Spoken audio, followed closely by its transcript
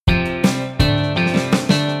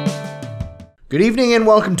Good evening and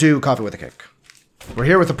welcome to Coffee with a Kick. We're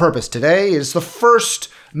here with a purpose. Today is the first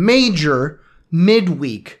major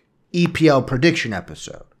midweek EPL prediction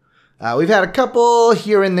episode. We've had a couple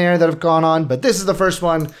here and there that have gone on, but this is the first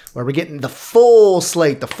one where we're getting the full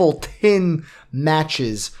slate, the full 10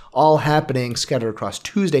 matches all happening scattered across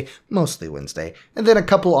Tuesday, mostly Wednesday, and then a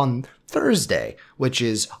couple on Thursday, which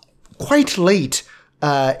is quite late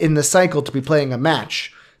in the cycle to be playing a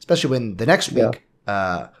match, especially when the next week,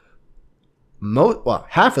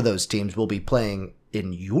 half of those teams will be playing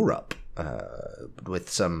in Europe with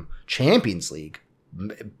some Champions League.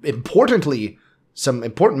 Importantly, some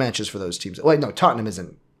important matches for those teams. Wait, no, Tottenham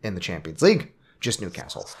isn't in the Champions League, just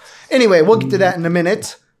Newcastle. Anyway, we'll get to that in a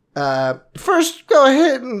minute. First, go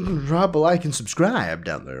ahead and drop a like and subscribe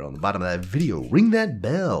down there on the bottom of that video. Ring that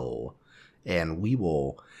bell, and we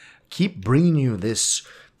will keep bringing you this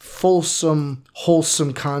fulsome,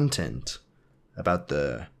 wholesome content about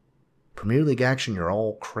the Premier League action you're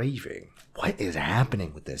all craving. What is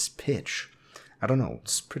happening with this pitch? I don't know.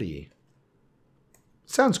 It's pretty...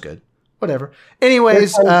 Sounds good. Whatever.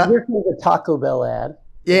 Anyways... Here's the Taco Bell ad.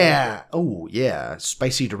 Yeah. Oh, yeah.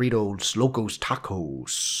 Spicy Doritos Locos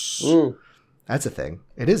Tacos. That's a thing.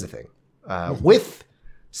 It is a thing. With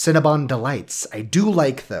Cinnabon Delights. I do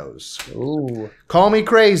like those. Ooh. Call me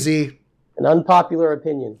crazy. An unpopular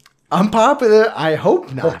opinion. Unpopular? I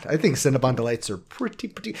hope not. I think Cinnabon Delights are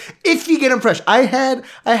pretty. If you get them fresh, I had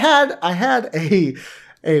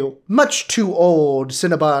a much too old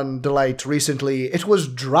Cinnabon Delight recently. It was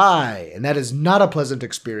dry, and that is not a pleasant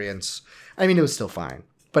experience. I mean, it was still fine,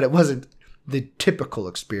 but it wasn't the typical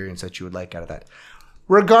experience that you would like out of that.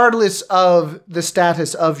 Regardless of the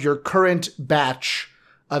status of your current batch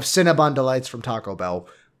of Cinnabon Delights from Taco Bell,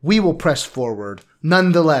 we will press forward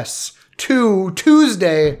nonetheless to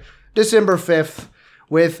Tuesday, December 5th,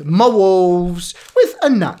 with my Wolves, with a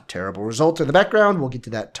not terrible result in the background. We'll get to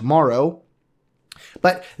that tomorrow.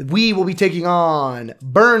 But we will be taking on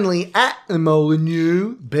Burnley at the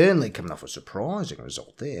Molineux. Burnley coming off a surprising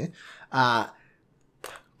result there.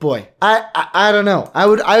 Boy, I don't know.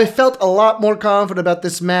 I felt a lot more confident about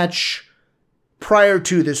this match prior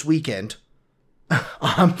to this weekend,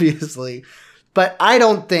 obviously. But I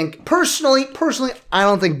don't think, personally, I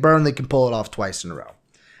don't think Burnley can pull it off twice in a row.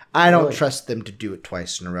 I don't trust them to do it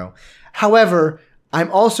twice in a row. However,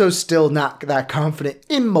 I'm also still not that confident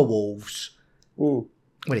in my Wolves. Ooh.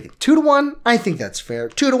 What do you think? 2-1? I think that's fair.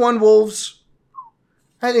 2-1 Wolves.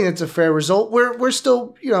 I think that's a fair result. We're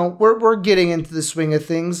still, we're getting into the swing of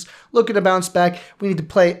things. Looking to bounce back. We need to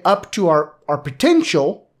play up to our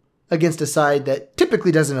potential against a side that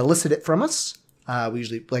typically doesn't elicit it from us. We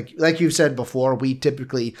usually, like you've said before, we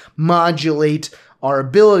typically modulate our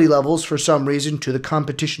ability levels for some reason to the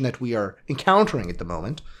competition that we are encountering at the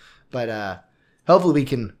moment. But hopefully we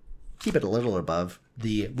can keep it a little above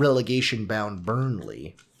the relegation-bound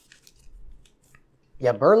Burnley.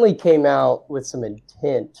 Yeah, Burnley came out with some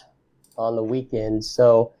intent on the weekend,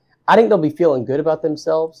 so I think they'll be feeling good about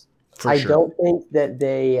themselves. I don't think that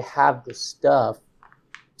they have the stuff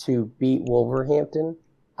to beat Wolverhampton.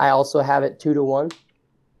 I also have it 2-1.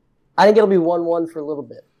 I think it'll be 1-1 for a little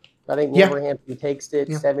bit. I think Wolverhampton takes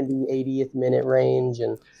it 70, 80th minute range.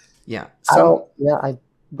 And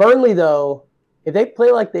Burnley, though, if they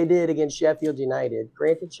play like they did against Sheffield United,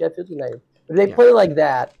 if they play like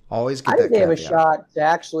that, I think they have a shot to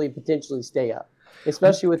actually potentially stay up,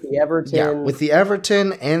 especially with the Everton. Yeah, with the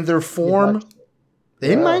Everton and their form.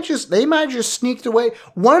 They might just sneak their way.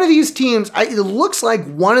 One of these teams, it looks like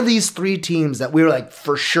one of these three teams that we were like,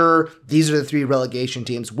 for sure, these are the three relegation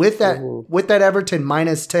teams. With that Everton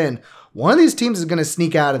minus 10, one of these teams is going to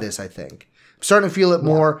sneak out of this, I think. I'm starting to feel it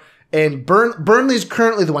more. And Burnley's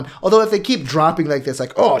currently the one. Although if they keep dropping like this,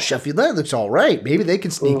 like, oh, Sheffield, that looks all right. Maybe they can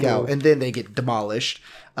sneak out. And then they get demolished.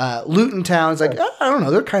 Luton Town's like, I don't know.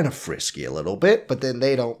 They're kind of frisky a little bit. But then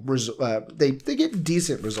they don't. They get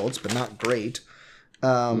decent results, but not great.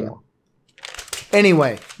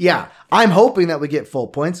 Anyway, I'm hoping that we get full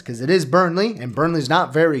points because it is Burnley, and Burnley's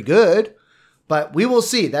not very good, but we will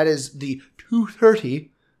see. That is the 2:30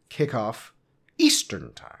 kickoff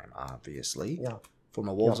Eastern time, obviously, for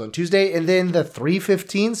my Wolves on Tuesday, and then the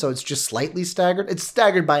 3:15, so it's just slightly staggered. It's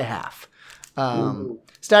staggered by half.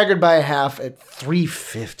 Staggered by a half at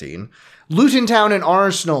 3:15. Luton Town and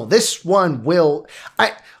Arsenal. This one will...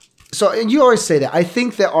 and you always say that. I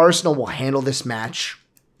think that Arsenal will handle this match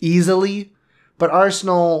easily, but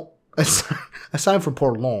Arsenal, aside from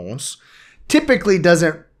poor Lens, typically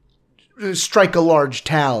doesn't strike a large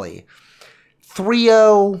tally.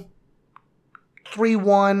 3-0,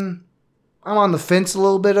 3-1, I'm on the fence a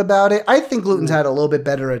little bit about it. I think Luton's had a little bit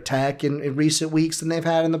better attack in recent weeks than they've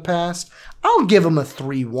had in the past. I'll give them a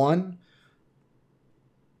 3-1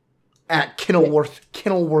 at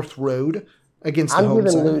Kenilworth Road against the home I'm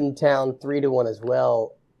giving side. Luton Town 3-1 as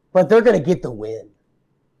well, but they're going to get the win.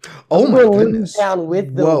 Oh my goodness! Luton Town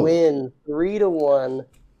with the win, 3-1.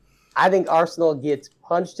 I think Arsenal gets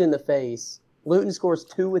punched in the face. Luton scores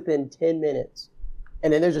 2 within 10 minutes,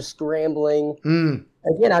 and then they're just scrambling.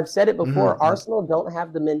 Again, I've said it before. Arsenal don't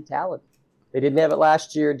have the mentality. They didn't have it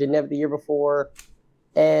last year, didn't have it the year before,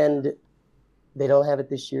 and they don't have it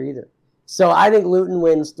this year either. So I think Luton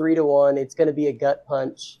wins 3-1. It's going to be a gut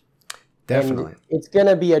punch. Definitely. And it's going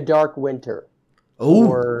to be a dark winter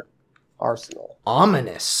for Arsenal.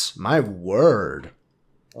 Ominous. My word.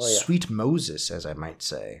 Oh, yeah. Sweet Moses, as I might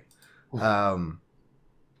say. I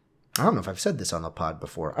don't know if I've said this on the pod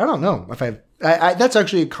before. I don't know if I've. That's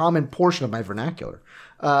actually a common portion of my vernacular.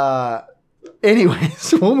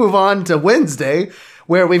 Anyways, we'll move on to Wednesday,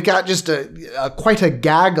 where we've got just quite a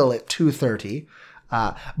gaggle at 2:30.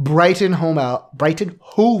 Brighton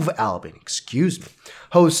Hove Albion,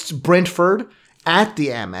 hosts Brentford at the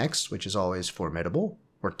Amex, which is always formidable,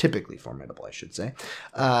 or typically formidable, I should say.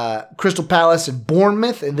 Crystal Palace and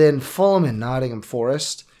Bournemouth, and then Fulham and Nottingham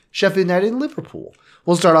Forest, Sheffield United and Liverpool.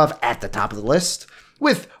 We'll start off at the top of the list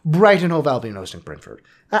with Brighton Hove Albion hosting Brentford.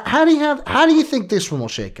 How do you think this one will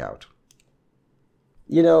shake out?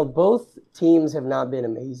 You know, both teams have not been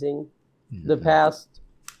amazing the past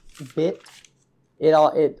bit.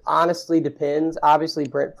 It honestly depends. Obviously,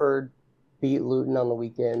 Brentford beat Luton on the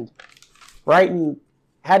weekend. Brighton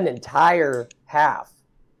had an entire half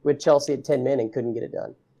with Chelsea at 10 men and couldn't get it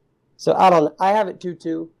done. So I have it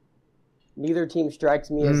 2-2. Neither team strikes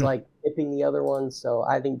me as like tipping the other one, so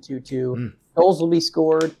I think 2-2. Goals will be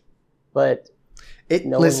scored, but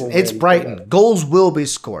it's Brighton. Goals will be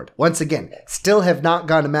scored. Once again, still have not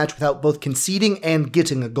gone a match without both conceding and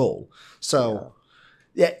getting a goal. So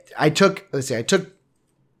I think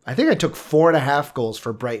I took 4.5 goals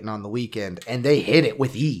for Brighton on the weekend, and they hit it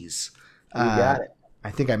with ease. You got it.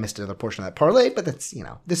 I think I missed another portion of that parlay, but that's,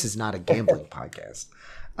 this is not a gambling podcast.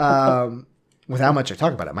 With how much I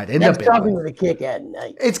talk about it, might end up being coffee with a kick at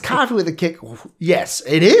night. It's coffee with a kick. Yes,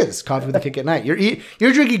 it is coffee with a kick at night.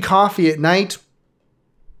 You're drinking coffee at night.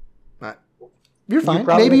 You're fine.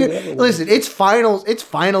 Listen. It's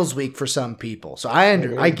finals week for some people, so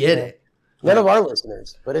I get it. None of our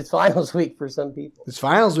listeners, but it's finals week for some people. It's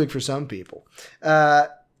finals week for some people.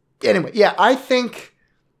 Anyway, yeah, I think,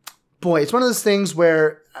 boy, it's one of those things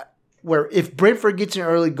where if Brentford gets an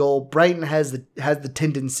early goal, Brighton has the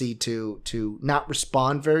tendency to not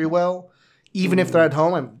respond very well, even if they're at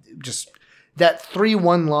home. That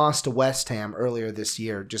 3-1 loss to West Ham earlier this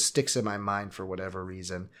year just sticks in my mind for whatever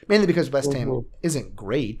reason. Mainly because West Ham isn't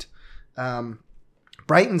great.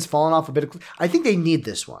 Brighton's fallen off a bit. I think they need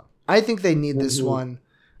this one. This one,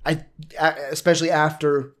 especially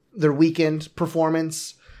after their weekend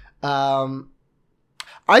performance. I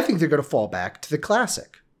think they're going to fall back to the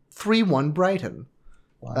classic 3-1 Brighton.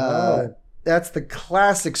 Wow. That's the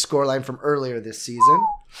classic scoreline from earlier this season.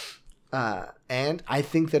 And I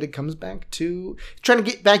think that it comes back to trying to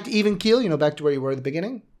get back to even keel, back to where you were at the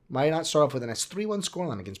beginning. Might not start off with a nice 3-1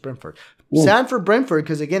 scoreline against Brentford. Ooh. Sad for Brentford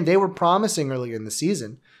because, again, they were promising earlier in the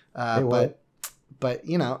season. But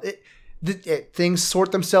things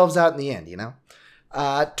sort themselves out in the end,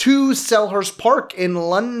 To Selhurst Park in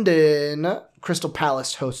London, Crystal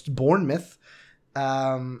Palace hosts Bournemouth.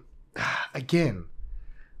 Again,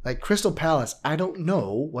 like Crystal Palace, I don't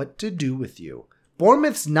know what to do with you.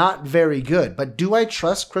 Bournemouth's not very good, but do I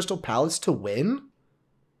trust Crystal Palace to win?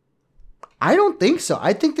 I don't think so.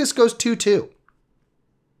 I think this goes 2-2.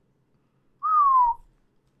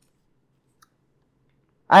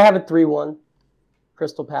 I have a 3-1.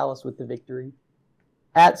 Crystal Palace with the victory.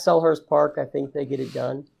 At Selhurst Park, I think they get it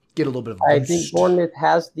done. Get a little bit of I think Bournemouth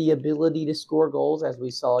has the ability to score goals, as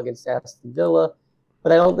we saw against Aston Villa,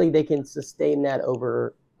 but I don't think they can sustain that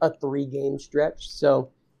over a 3-game stretch. So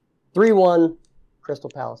 3-1, Crystal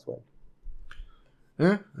Palace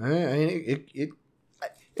win.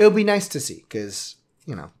 It'll be nice to see because,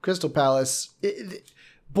 Crystal Palace,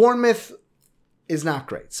 Bournemouth is not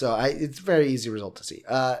great. So it's a very easy result to see.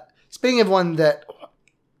 Speaking of one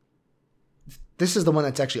this is the one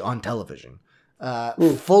that's actually on television.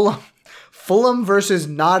 Fulham versus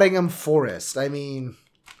Nottingham Forest. I mean,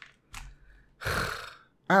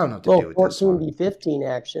 I don't know what to do with this one. 14v15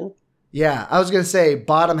 action. Yeah, I was going to say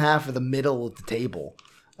bottom half of the middle of the table.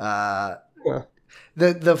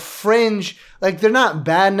 The fringe, they're not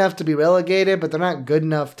bad enough to be relegated, but they're not good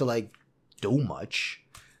enough to, do much.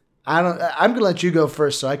 I'm going to let you go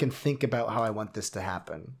first so I can think about how I want this to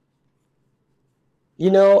happen.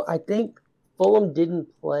 I think Fulham didn't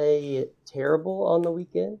play terrible on the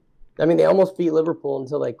weekend. I mean, they almost beat Liverpool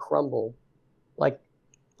until they crumbled.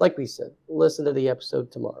 Like we said, listen to the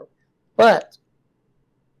episode tomorrow. But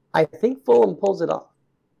I think Fulham pulls it off.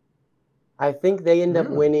 I think they end up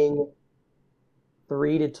winning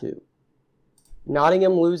 3-2.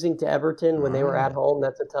 Nottingham losing to Everton when they were at home,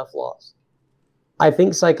 that's a tough loss. I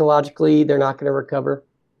think psychologically they're not going to recover.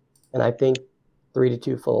 And I think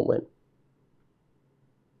 3-2 Fulham win.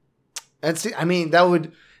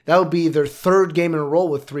 That would be their third game in a row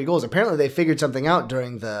with 3 goals. Apparently they figured something out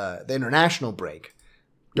during the international break.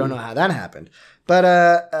 Don't know how that happened. But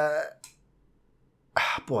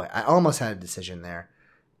boy, I almost had a decision there.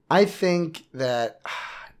 I think that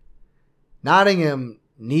Nottingham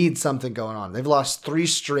needs something going on. They've lost 3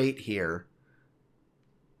 straight here.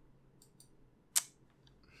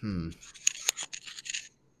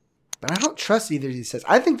 But I don't trust either of these sets.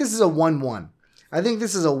 I think this is a 1-1. I think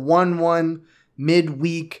this is a 1-1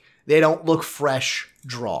 midweek. They don't look fresh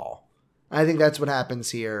draw. I think that's what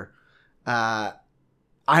happens here. I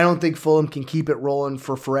don't think Fulham can keep it rolling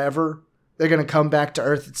for forever. They're going to come back to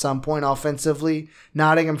earth at some point offensively.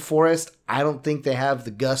 Nottingham Forest, I don't think they have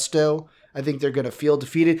the gusto. I think they're going to feel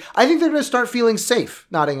defeated. I think they're going to start feeling safe,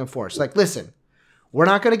 Nottingham Forest. Like, listen, we're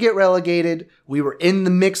not going to get relegated. We were in the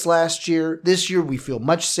mix last year. This year, we feel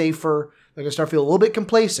much safer. They're going to start feeling a little bit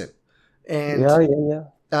complacent. And,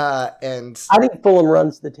 and I think Fulham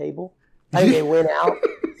runs the table. I think they win out.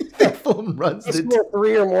 Fulham runs the table.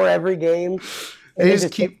 3 or more every game. They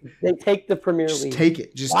take the Premier League. Take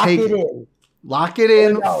it. Just lock it in. Lock it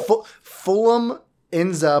in. Fulham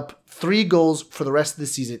ends up 3 goals for the rest of the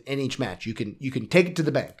season in each match. You can take it to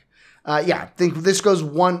the bank. I think this goes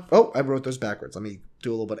 1. Oh, I wrote those backwards. Let me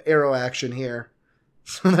do a little bit of arrow action here,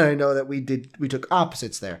 so that I know that we took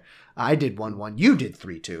opposites there. I did 1-1. You did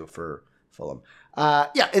 3-2 for Fulham.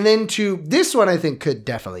 And then to this one, I think could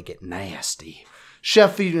definitely get nasty.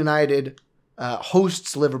 Sheffield United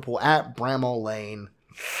hosts Liverpool at Bramall Lane.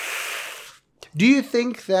 Do you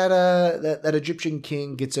think that that Egyptian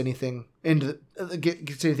king gets anything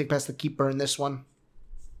gets anything past the keeper in this one?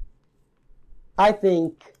 I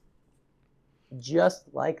think just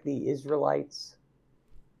like the Israelites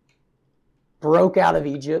broke out of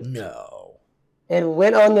Egypt. No. And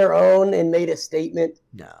went on their own and made a statement.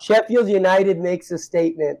 No. Sheffield United makes a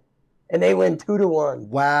statement and they win 2-1.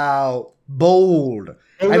 Wow. Bold.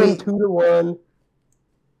 They win 2-1.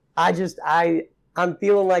 I'm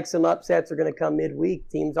feeling like some upsets are going to come midweek.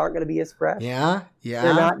 Teams aren't going to be as fresh. Yeah.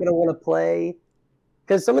 They're not going to want to play.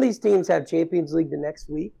 Because some of these teams have Champions League the next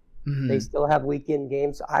week. Mm-hmm. They still have weekend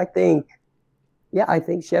games. So I think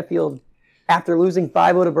Sheffield, after losing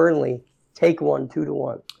 5-0 to Burnley, take one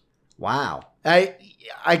 2-1. Wow.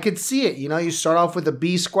 I could see it. You start off with a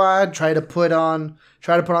B squad, try to put on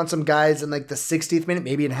some guys in like the 60th minute,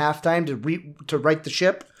 maybe in halftime to right the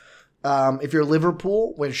ship. If you're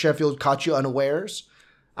Liverpool, when Sheffield caught you unawares,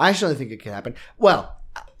 I certainly think it could happen. Well,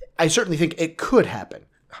 I certainly think it could happen.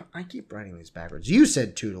 I keep writing these backwards. You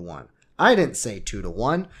said 2-1. I didn't say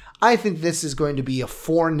 2-1. I think this is going to be a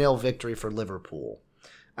 4-0 victory for Liverpool.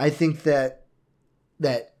 I think that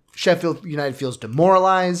Sheffield United feels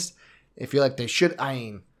demoralized. They feel like they should.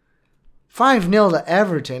 5-0 to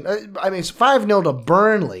Everton. 5-0 to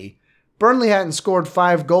Burnley. Burnley hadn't scored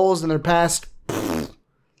 5 goals in their past.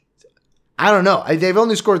 I don't know. They've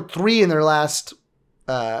only scored 3 in their last,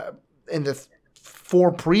 in the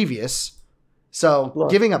 4 previous. So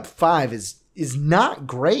giving up 5 is not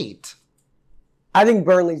great. I think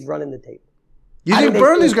Burnley's running the table. You think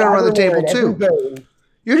Burnley's going to run the table too?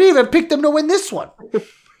 You didn't even pick them to win this one.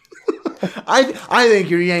 I think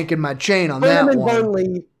you're yanking my chain on that one.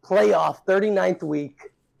 Burnley playoff 39th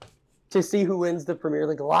week to see who wins the Premier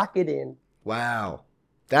League. Lock it in. Wow.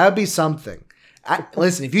 That would be something.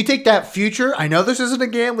 Listen, if you take that future, I know this isn't a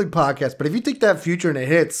gambling podcast, but if you take that future and it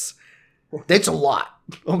hits, it's a lot.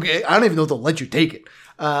 Okay? I don't even know if they'll let you take it.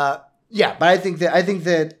 But I think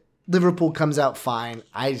that Liverpool comes out fine.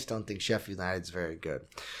 I just don't think Sheffield United's very good.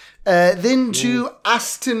 Then to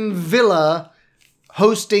Aston Villa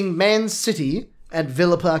hosting Man City at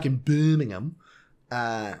Villa Park in Birmingham.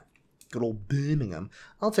 Good old Birmingham.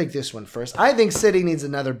 I'll take this one first. I think City needs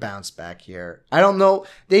another bounce back here. I don't know.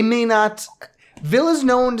 They may not. Villa's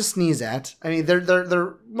no one to sneeze at. I mean,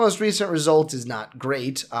 their most recent result is not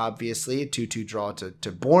great, obviously. 2-2 draw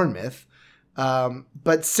to Bournemouth.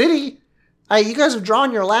 But City, you guys have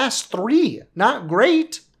drawn your last 3. Not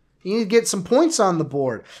great. You need to get some points on the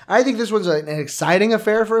board. I think this one's an exciting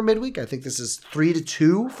affair for a midweek. I think this is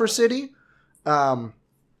 3-2 for City.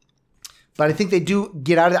 But I think they do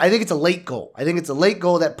get out of it. I think it's a late goal. I think it's a late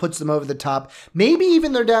goal that puts them over the top. Maybe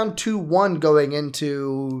even they're down 2-1 going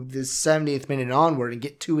into the 70th minute onward and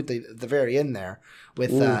get 2 at the very end there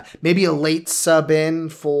with maybe a late sub in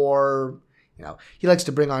for, he likes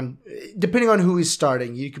to bring on, depending on who he's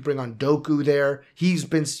starting, you could bring on Doku there. He's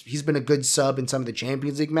been a good sub in some of the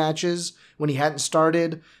Champions League matches when he hadn't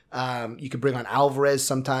started. You could bring on Alvarez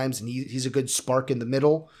sometimes, and he's a good spark in the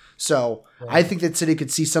middle. So I think that City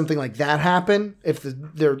could see something like that happen if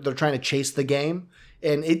they're trying to chase the game,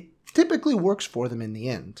 and it typically works for them in the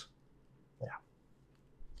end.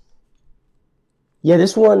 Yeah,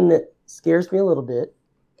 this one scares me a little bit.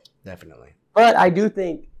 Definitely. But I do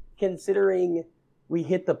think, considering we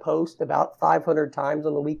hit the post about 500 times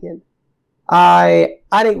on the weekend, I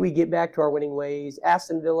think we get back to our winning ways.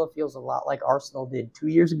 Aston Villa feels a lot like Arsenal did 2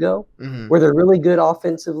 years ago, where they're really good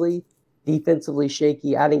offensively, defensively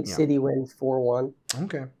shaky. I think City wins 4-1.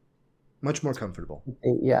 Okay. Much more comfortable.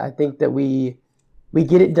 I think that we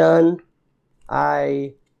get it done.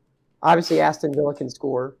 Obviously Aston Villa can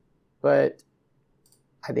score, but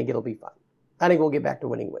I think it'll be fun. I think we'll get back to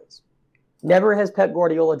winning ways. Never has Pep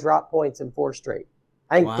Guardiola dropped points in 4 straight.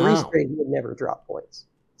 I think 3 straight he would never drop points.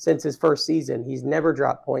 Since his first season, he's never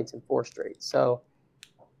dropped points in 4 straight. So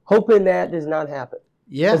hoping that does not happen.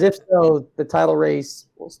 Yeah. Because if so, the title race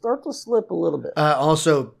will start to slip a little bit.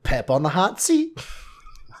 Also, Pep on the hot seat.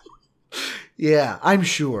 Yeah, I'm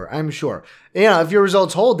sure. If your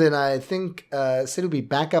results hold, then I think City will be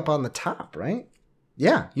back up on the top, right?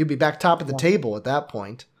 Yeah, you'd be back top of the table at that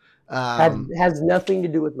point. Has nothing to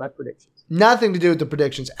do with my predictions. Nothing to do with the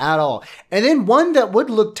predictions at all. And then one that would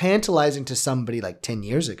look tantalizing to somebody like 10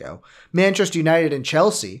 years ago, Manchester United and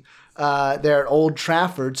Chelsea. They're at Old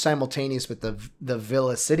Trafford, simultaneous with the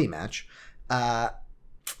Villa City match.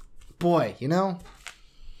 Boy,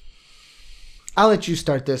 I'll let you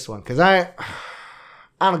start this one because I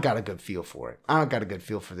don't got a good feel for it. I don't got a good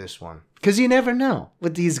feel for this one because you never know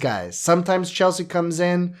with these guys. Sometimes Chelsea comes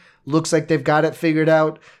in, looks like they've got it figured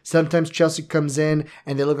out. Sometimes Chelsea comes in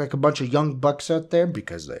and they look like a bunch of young bucks out there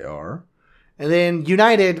because they are. And then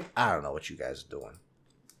United, I don't know what you guys are doing.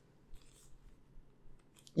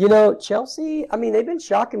 Chelsea, they've been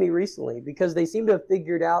shocking me recently because they seem to have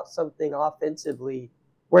figured out something offensively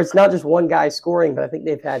where it's not just one guy scoring, but I think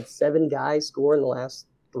they've had 7 guys score in the last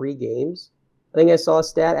 3 games. I think I saw a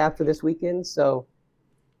stat after this weekend. So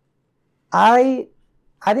I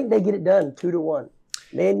think they get it done 2-1.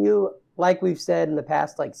 Man U, like we've said in the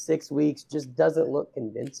past 6 weeks, just doesn't look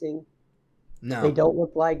convincing. No. They don't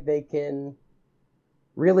look like they can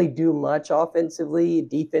really do much offensively.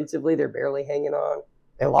 Defensively, they're barely hanging on.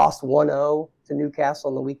 They lost 1-0 to Newcastle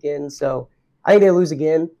on the weekend. So I think they lose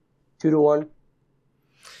again, 2-1.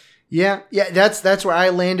 Yeah, that's where I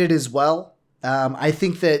landed as well. I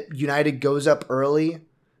think that United goes up early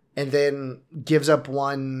and then gives up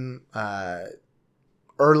one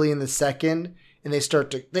early in the second. And they start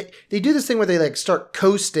to they do this thing where they start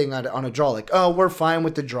coasting on a draw, we're fine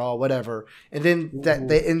with the draw, whatever. And then that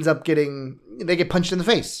they ends up they get punched in the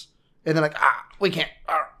face, and they're like, we can't,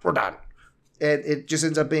 we're done. And it just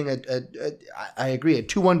ends up being I agree, a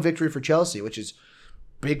 2-1 victory for Chelsea, which is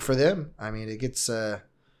big for them. It gets I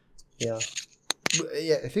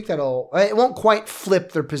think it won't quite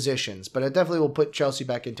flip their positions, but it definitely will put Chelsea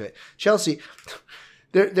back into it. Chelsea,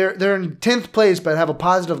 they're in 10th place, but have a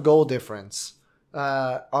positive goal difference.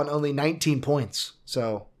 On only 19 points.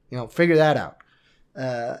 So, figure that out.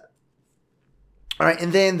 All right,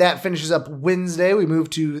 and then that finishes up Wednesday. We move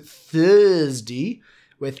to Thursday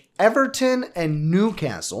with Everton and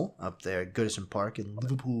Newcastle up there at Goodison Park in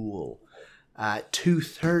Liverpool.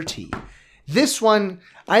 2:30. This one,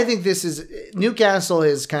 I think Newcastle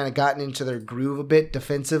has kind of gotten into their groove a bit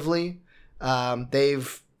defensively. They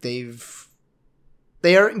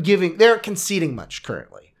aren't conceding much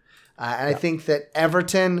currently. And I think that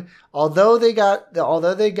Everton, although they got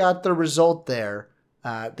the result there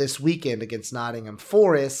this weekend against Nottingham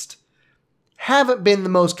Forest, haven't been the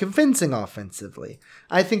most convincing offensively.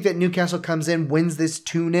 I think that Newcastle comes in, wins this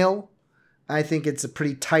 2-0. I think it's a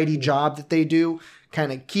pretty tidy job that they do,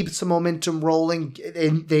 kind of keeps the momentum rolling.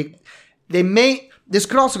 And this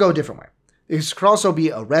could also go a different way. This could also be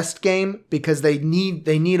a rest game because they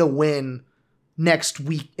need a win next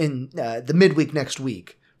week in the midweek next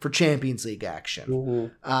week for Champions League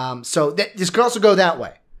action. So this could also go that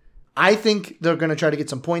way. I think they're going to try to get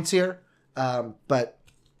some points here, but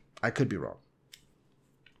I could be wrong.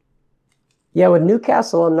 Yeah, with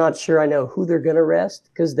Newcastle, I'm not sure I know who they're going to rest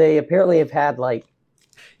because they apparently have had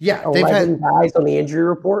 11 guys on the injury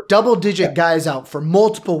report. Double-digit guys out for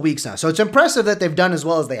multiple weeks now. So it's impressive that they've done as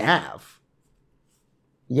well as they have.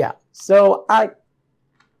 Yeah, So I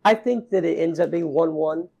think that it ends up being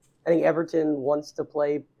 1-1. I think Everton wants to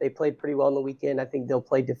play. They played pretty well on the weekend. I think they'll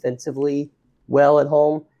play defensively well at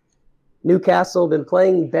home. Newcastle have been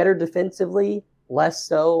playing better defensively, less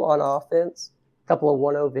so on offense. A couple of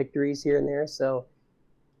 1-0 victories here and there. So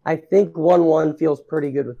I think 1-1 feels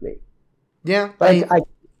pretty good with me. Yeah. But I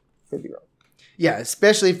could be wrong. Yeah,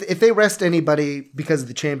 especially if they rest anybody because of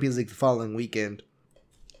the Champions League the following weekend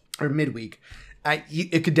or midweek.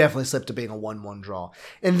 It could definitely slip to being a 1-1 draw.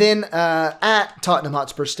 And then at Tottenham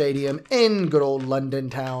Hotspur Stadium in good old London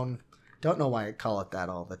town. Don't know why I call it that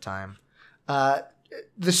all the time.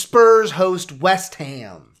 The Spurs host West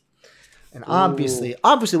Ham. And obviously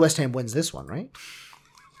West Ham wins this one, right?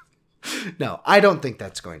 No, I don't think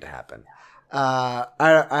that's going to happen.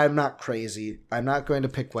 I'm not crazy. I'm not going to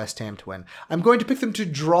pick West Ham to win. I'm going to pick them to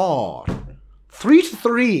draw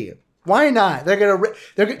 3-3. Why not? They're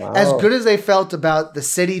wow. As good as they felt about the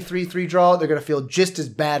City 3-3 draw, they're going to feel just as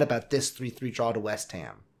bad about this 3-3 draw to West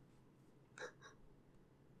Ham.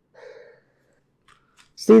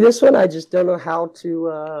 See, this one I just don't know how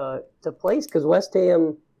to place because West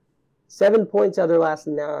Ham 7 points out of their last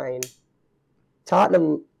 9.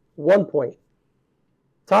 Tottenham 1 point.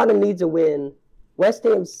 Tottenham needs a win. West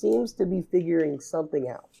Ham seems to be figuring something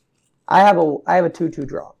out. I have a 2-2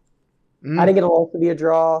 draw. I think it'll also be a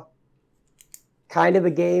draw. Kind of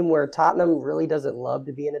a game where Tottenham really doesn't love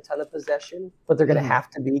to be in a ton of possession, but they're going to have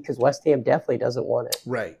to be because West Ham definitely doesn't want it.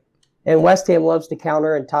 Right. And West Ham loves to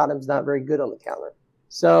counter, and Tottenham's not very good on the counter.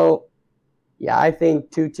 So, yeah, I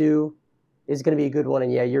think 2-2 is going to be a good one.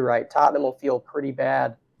 And, yeah, you're right. Tottenham will feel pretty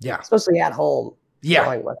bad. Yeah. Especially at home.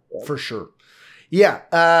 Yeah, for sure. Yeah,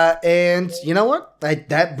 and you know what?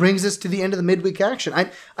 That brings us to the end of the midweek action.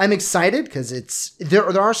 I'm excited because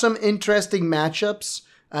there are some interesting matchups,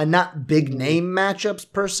 not big name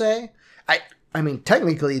matchups per se. I mean,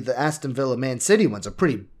 technically the Aston Villa Man City one's a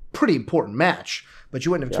pretty important match, but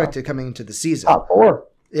you wouldn't have expected it coming into the season. Top 4.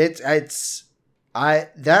 That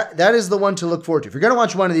is the one to look forward to. If you're gonna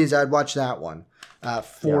watch one of these, I'd watch that one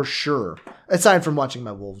for sure. Aside from watching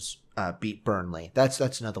my Wolves beat Burnley,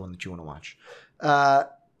 that's another one that you want to watch.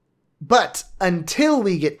 But until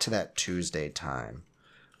we get to that Tuesday time,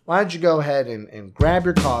 why don't you go ahead and grab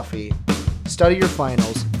your coffee, study your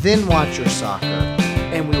finals, then watch your soccer,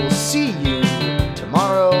 and we will see you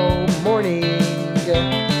tomorrow morning.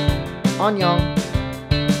 Annyeong.